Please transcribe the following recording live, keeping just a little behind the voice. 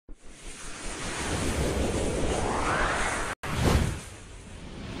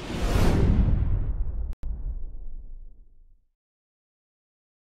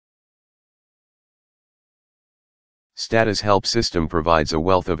Stata's help system provides a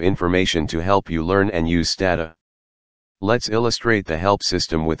wealth of information to help you learn and use Stata. Let's illustrate the help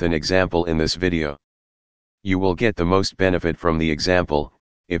system with an example in this video. You will get the most benefit from the example,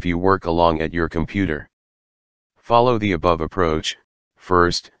 if you work along at your computer. Follow the above approach.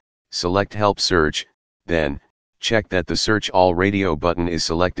 First, select Help Search, then, check that the Search All Radio button is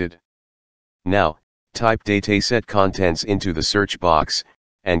selected. Now, type dataset contents into the search box,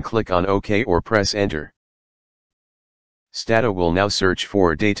 and click on OK or press Enter. Stata will now search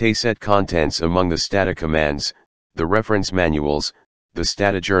for dataset contents among the Stata commands, the reference manuals, the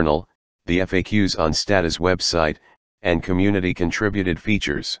Stata journal, the FAQs on Stata's website, and community-contributed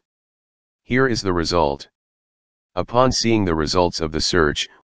features. Here is the result. Upon seeing the results of the search,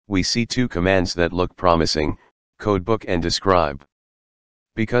 we see two commands that look promising, Codebook and Describe.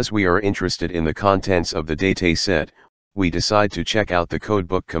 Because we are interested in the contents of the dataset, we decide to check out the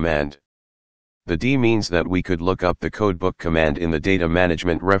Codebook command. The D means that we could look up the Codebook command in the Data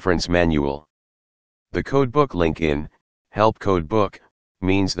Management Reference Manual. The Codebook link in Help Codebook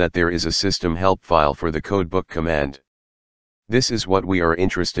means that there is a system help file for the Codebook command. This is what we are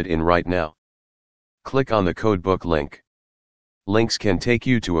interested in right now. Click on the Codebook link. Links can take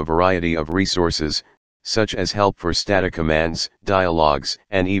you to a variety of resources, such as help for Stata commands, dialogs,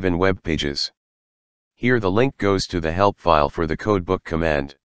 and even web pages. Here the link goes to the help file for the Codebook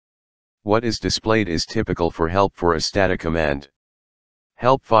command. What is displayed is typical for help for a Stata command.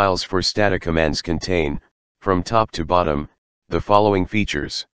 Help files for Stata commands contain, from top to bottom, the following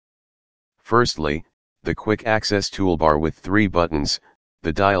features. Firstly, the quick access toolbar with 3 buttons.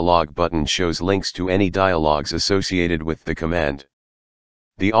 The dialog button shows links to any dialogs associated with the command.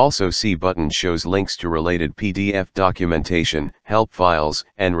 The Also See button shows links to related PDF documentation, help files,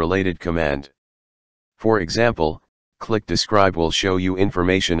 and related command. For example, click Describe will show you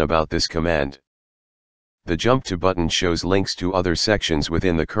information about this command. The Jump to button shows links to other sections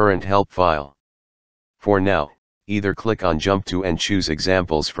within the current help file. For now, either click on Jump to and choose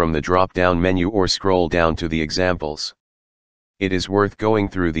examples from the drop-down menu or scroll down to the examples. It is worth going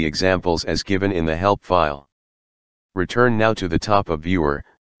through the examples as given in the help file. Return now to the top of Viewer.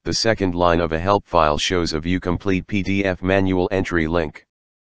 The second line of a help file shows a View Complete PDF manual entry link.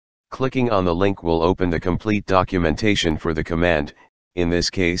 Clicking on the link will open the complete documentation for the command. In this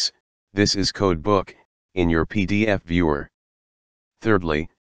case, this is Codebook, in your PDF viewer. Thirdly,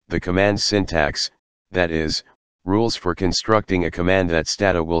 the command's syntax, that is, rules for constructing a command that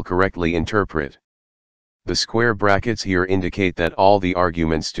Stata will correctly interpret. The square brackets here indicate that all the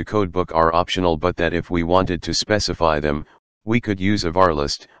arguments to Codebook are optional, but that if we wanted to specify them, we could use a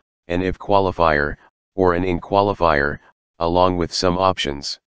varlist, an if qualifier, or an in qualifier, along with some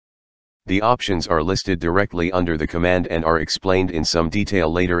options. The options are listed directly under the command and are explained in some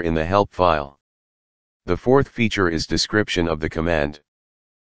detail later in the help file. The fourth feature is description of the command.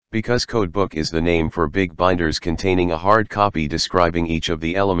 Because Codebook is the name for big binders containing a hard copy describing each of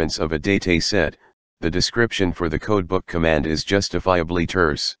the elements of a dataset, the description for the Codebook command is justifiably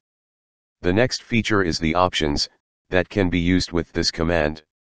terse. The next feature is the options, that can be used with this command.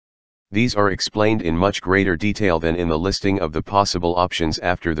 These are explained in much greater detail than in the listing of the possible options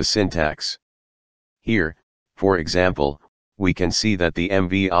after the syntax. Here, for example, we can see that the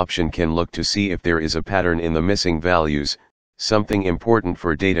MV option can look to see if there is a pattern in the missing values, something important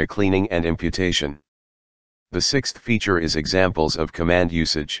for data cleaning and imputation. The sixth feature is examples of command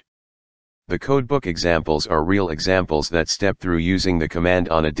usage. The Codebook examples are real examples that step through using the command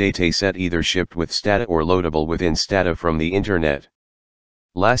on a dataset either shipped with Stata or loadable within Stata from the internet.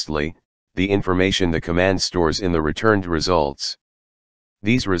 Lastly, the information the command stores in the returned results.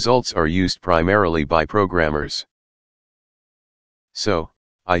 These results are used primarily by programmers. So,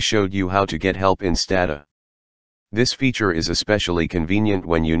 I showed you how to get help in Stata. This feature is especially convenient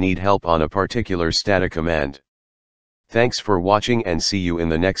when you need help on a particular Stata command. Thanks for watching and see you in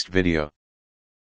the next video.